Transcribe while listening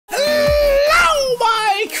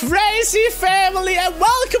Fie family, and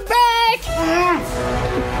welcome back!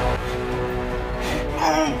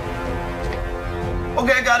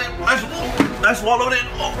 Okay, I got it. I swallowed it.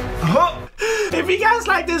 If you guys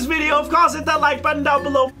like this video, of course, hit that like button down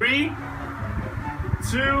below. 3,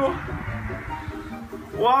 2,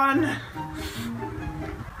 1.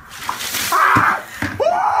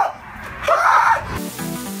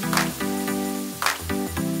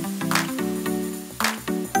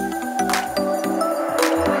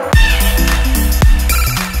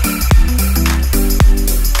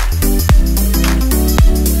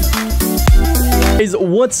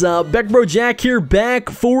 What's up? BeckBroJack here, back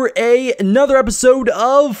for another episode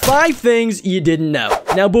of 5 Things You Didn't Know.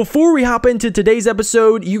 Now, before we hop into today's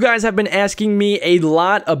episode, you guys have been asking me a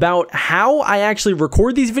lot about how I actually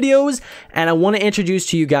record these videos, and I want to introduce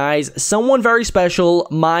to you guys someone very special,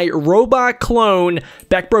 my robot clone,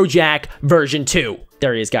 BeckBroJack version 2.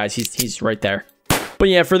 There he is, guys. He's right there. But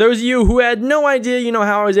yeah, for those of you who had no idea,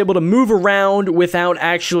 how I was able to move around without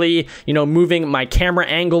actually, moving my camera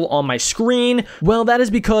angle on my screen, well, that is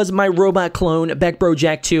because my robot clone,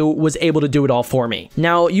 BeckBroJack 2, was able to do it all for me.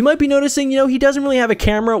 Now, you might be noticing, he doesn't really have a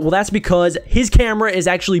camera. Well, that's because his camera is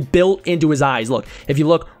actually built into his eyes. Look, if you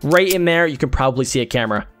look right in there, you can probably see a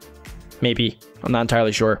camera. Maybe. I'm not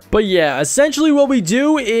entirely sure. But yeah, essentially what we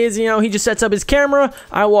do is, he just sets up his camera.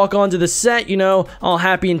 I walk onto the set, all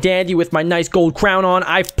happy and dandy with my nice gold crown on.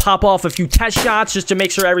 I pop off a few test shots just to make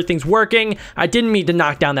sure everything's working. I didn't mean to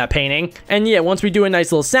knock down that painting. And yeah, once we do a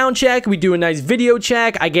nice little sound check, we do a nice video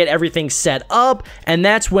check, I get everything set up, and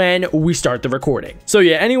that's when we start the recording. So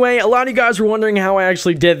yeah, anyway, a lot of you guys were wondering how I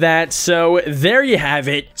actually did that, so there you have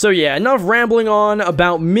it. So yeah, enough rambling on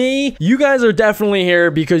about me. You guys are definitely here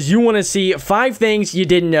because you want to see 5 things you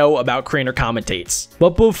didn't know about Crainer Commentates.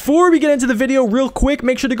 But before we get into the video real quick,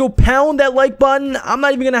 make sure to go pound that like button. I'm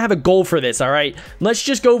not even gonna have a goal for this, all right? Let's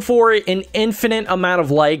just go for an infinite amount of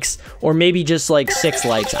likes, or maybe just like 6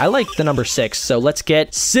 likes. I like the number 6, so let's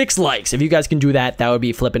get 6 likes. If you guys can do that, that would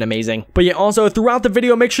be flipping amazing. But yeah, also throughout the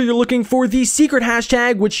video, make sure you're looking for the secret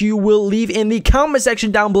hashtag, which you will leave in the comment section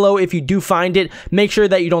down below if you do find it. Make sure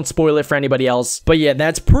that you don't spoil it for anybody else. But yeah,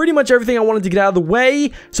 that's pretty much everything I wanted to get out of the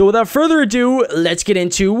way. So without further ado, let's get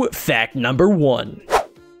into fact number 1.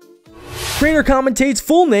 Crainer Commentates'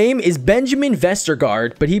 full name is Benjamin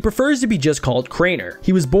Vestergaard, but he prefers to be just called Crainer.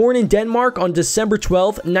 He was born in Denmark on December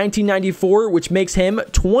 12th, 1994, which makes him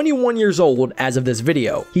 21 years old as of this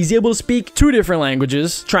video. He's able to speak 2 different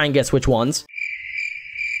languages. Try and guess which ones.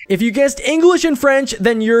 If you guessed English and French,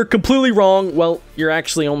 then you're completely wrong. Well, you're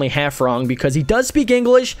actually only half wrong because he does speak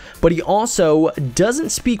English, but he also doesn't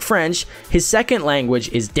speak French. His second language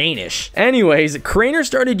is Danish. Anyways, Crainer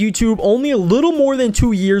started YouTube only a little more than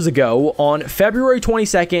 2 years ago on February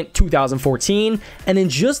 22nd, 2014, and in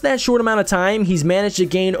just that short amount of time, he's managed to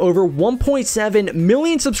gain over 1.7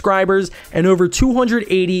 million subscribers and over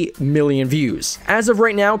 280 million views. As of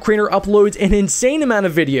right now, Crainer uploads an insane amount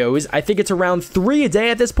of videos. I think it's around 3 a day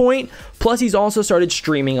at this point. Plus, he's also started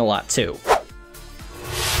streaming a lot too.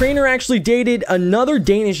 Crainer actually dated another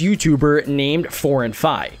Danish YouTuber named Foreign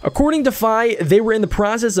Fie. According to Fie, they were in the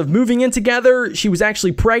process of moving in together, she was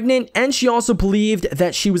actually pregnant, and she also believed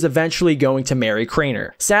that she was eventually going to marry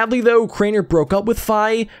Crainer. Sadly though, Crainer broke up with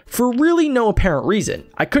Fie for really no apparent reason.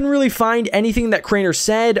 I couldn't really find anything that Crainer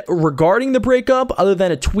said regarding the breakup other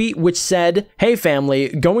than a tweet which said, "Hey family,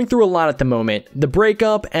 going through a lot at the moment. The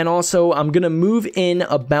breakup, and also I'm gonna move in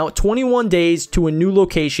about 21 days to a new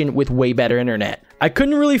location with way better internet." I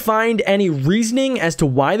couldn't really find any reasoning as to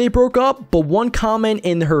why they broke up, but one comment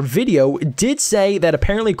in her video did say that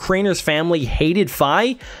apparently Crainer's family hated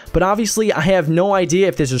Fie, but obviously I have no idea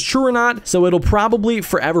if this is true or not, so it'll probably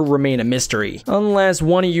forever remain a mystery, unless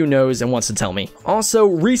one of you knows and wants to tell me. Also,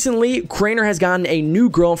 recently, Crainer has gotten a new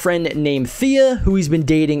girlfriend named Thea, who he's been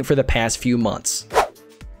dating for the past few months.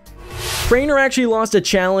 Crainer actually lost a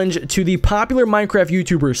challenge to the popular Minecraft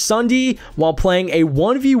YouTuber Sunday while playing a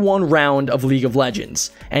 1v1 round of League of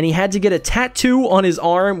Legends, and he had to get a tattoo on his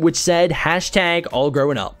arm which said hashtag all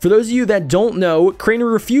grown up. For those of you that don't know, Crainer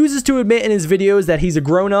refuses to admit in his videos that he's a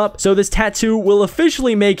grown up, so this tattoo will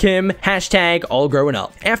officially make him hashtag all grown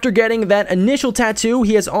up. After getting that initial tattoo,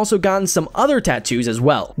 he has also gotten some other tattoos as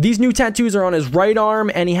well. These new tattoos are on his right arm,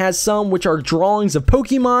 and he has some which are drawings of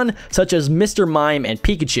Pokemon such as Mr. Mime and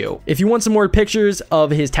Pikachu. If you want some more pictures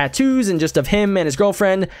of his tattoos and just of him and his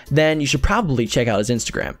girlfriend, then you should probably check out his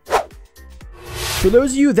Instagram. For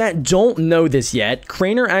those of you that don't know this yet,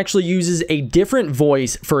 Crainer actually uses a different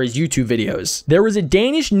voice for his YouTube videos. There was a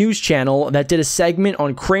Danish news channel that did a segment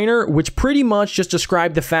on Crainer, which pretty much just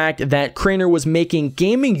described the fact that Crainer was making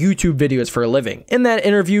gaming YouTube videos for a living. In that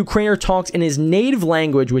interview, Crainer talks in his native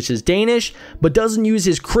language, which is Danish, but doesn't use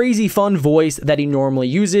his crazy fun voice that he normally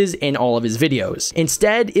uses in all of his videos.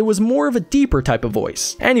 Instead, it was more of a deeper type of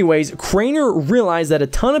voice. Anyways, Crainer realized that a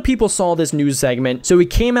ton of people saw this news segment, so he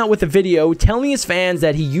came out with a video telling his fans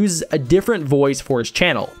that he uses a different voice for his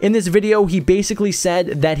channel. In this video, he basically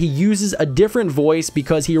said that he uses a different voice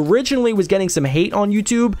because he originally was getting some hate on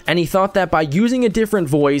YouTube, and he thought that by using a different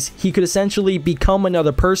voice, he could essentially become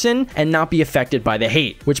another person and not be affected by the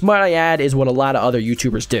hate, which might I add is what a lot of other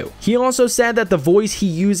YouTubers do. He also said that the voice he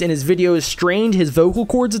used in his videos strained his vocal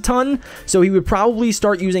cords a ton, so he would probably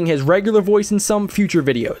start using his regular voice in some future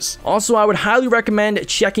videos. Also, I would highly recommend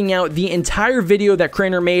checking out the entire video that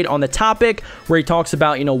Crainer made on the topic, where he talks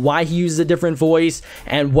about, why he uses a different voice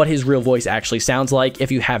and what his real voice actually sounds like,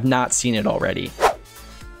 if you have not seen it already.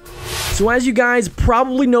 So as you guys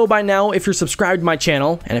probably know by now, if you're subscribed to my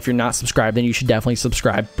channel, and if you're not subscribed, then you should definitely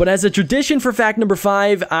subscribe. But as a tradition for fact number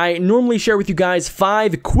 5, I normally share with you guys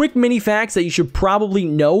 5 quick mini facts that you should probably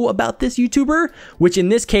know about this YouTuber, which in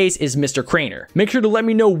this case is Mr. Crainer. Make sure to let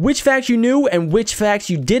me know which facts you knew and which facts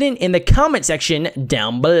you didn't in the comment section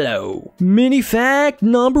down below. Mini fact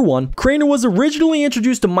number 1. Crainer was originally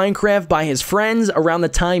introduced to Minecraft by his friends around the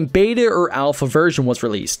time beta or alpha version was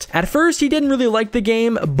released. At first, he didn't really like the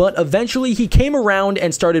game, but eventually he came around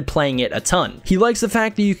and started playing it a ton. He likes the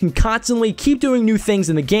fact that you can constantly keep doing new things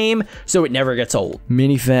in the game, so it never gets old.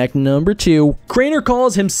 Mini fact number 2. Crainer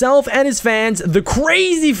calls himself and his fans the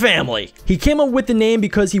Crazy Family. He came up with the name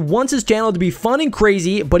because he wants his channel to be fun and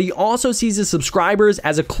crazy, but he also sees his subscribers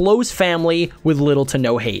as a close family with little to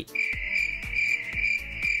no hate.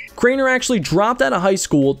 Crainer actually dropped out of high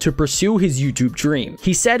school to pursue his YouTube dream.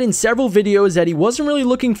 He said in several videos that he wasn't really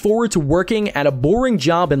looking forward to working at a boring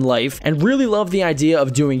job in life and really loved the idea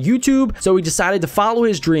of doing YouTube, so he decided to follow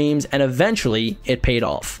his dreams, and eventually it paid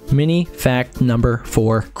off. Mini fact number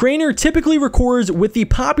 4. Crainer typically records with the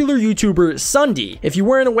popular YouTuber Sunday. If you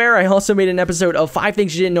weren't aware, I also made an episode of 5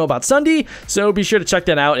 things you didn't know about Sunday, so be sure to check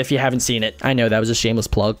that out if you haven't seen it. I know that was a shameless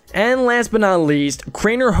plug. And last but not least,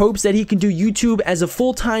 Crainer hopes that he can do YouTube as a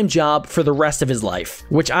full-time job for the rest of his life,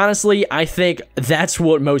 which honestly, I think that's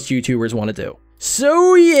what most YouTubers want to do.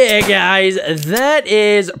 So yeah, guys, that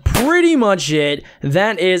is pretty much it.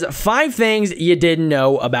 That is 5 things you didn't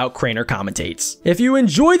know about Crainer Commentates. If you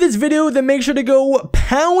enjoyed this video, then make sure to go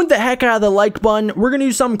pound the heck out of the like button. We're gonna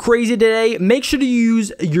do something crazy today. Make sure to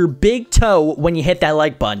use your big toe when you hit that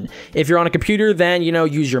like button. If you're on a computer, then,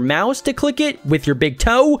 use your mouse to click it with your big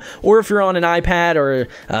toe, or if you're on an iPad or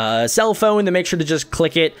a cell phone, then make sure to just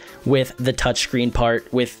click it with the touchscreen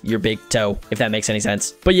part with your big toe, if that makes any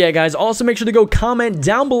sense. But yeah, guys, also make sure to go comment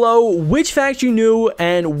down below which facts you knew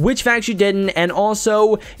and which facts you didn't, and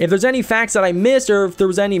also if there's any facts that I missed or if there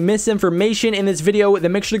was any misinformation in this video,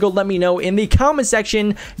 then make sure to go let me know in the comment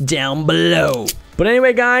section down below. But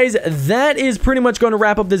anyway, guys, that is pretty much going to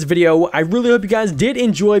wrap up this video. I really hope you guys did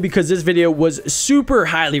enjoy because this video was super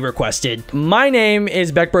highly requested. My name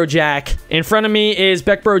is BeckBroJack. In front of me is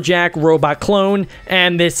BeckBroJack Robot Clone,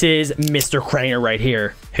 and this is Mr. Crainer right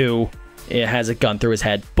here, who has a gun through his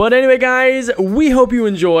head. But anyway, guys, we hope you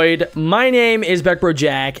enjoyed. My name is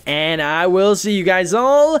BeckBroJack, and I will see you guys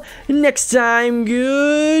all next time.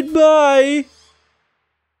 Goodbye.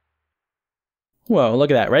 Whoa,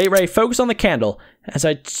 look at that. Ready? Focus on the candle. As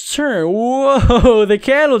I turn, whoa, the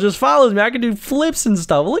candle just follows me. I can do flips and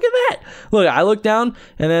stuff. Look at that. Look, I look down,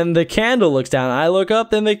 and then the candle looks down. I look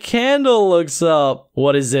up, then the candle looks up.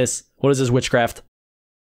 What is this? What is this witchcraft?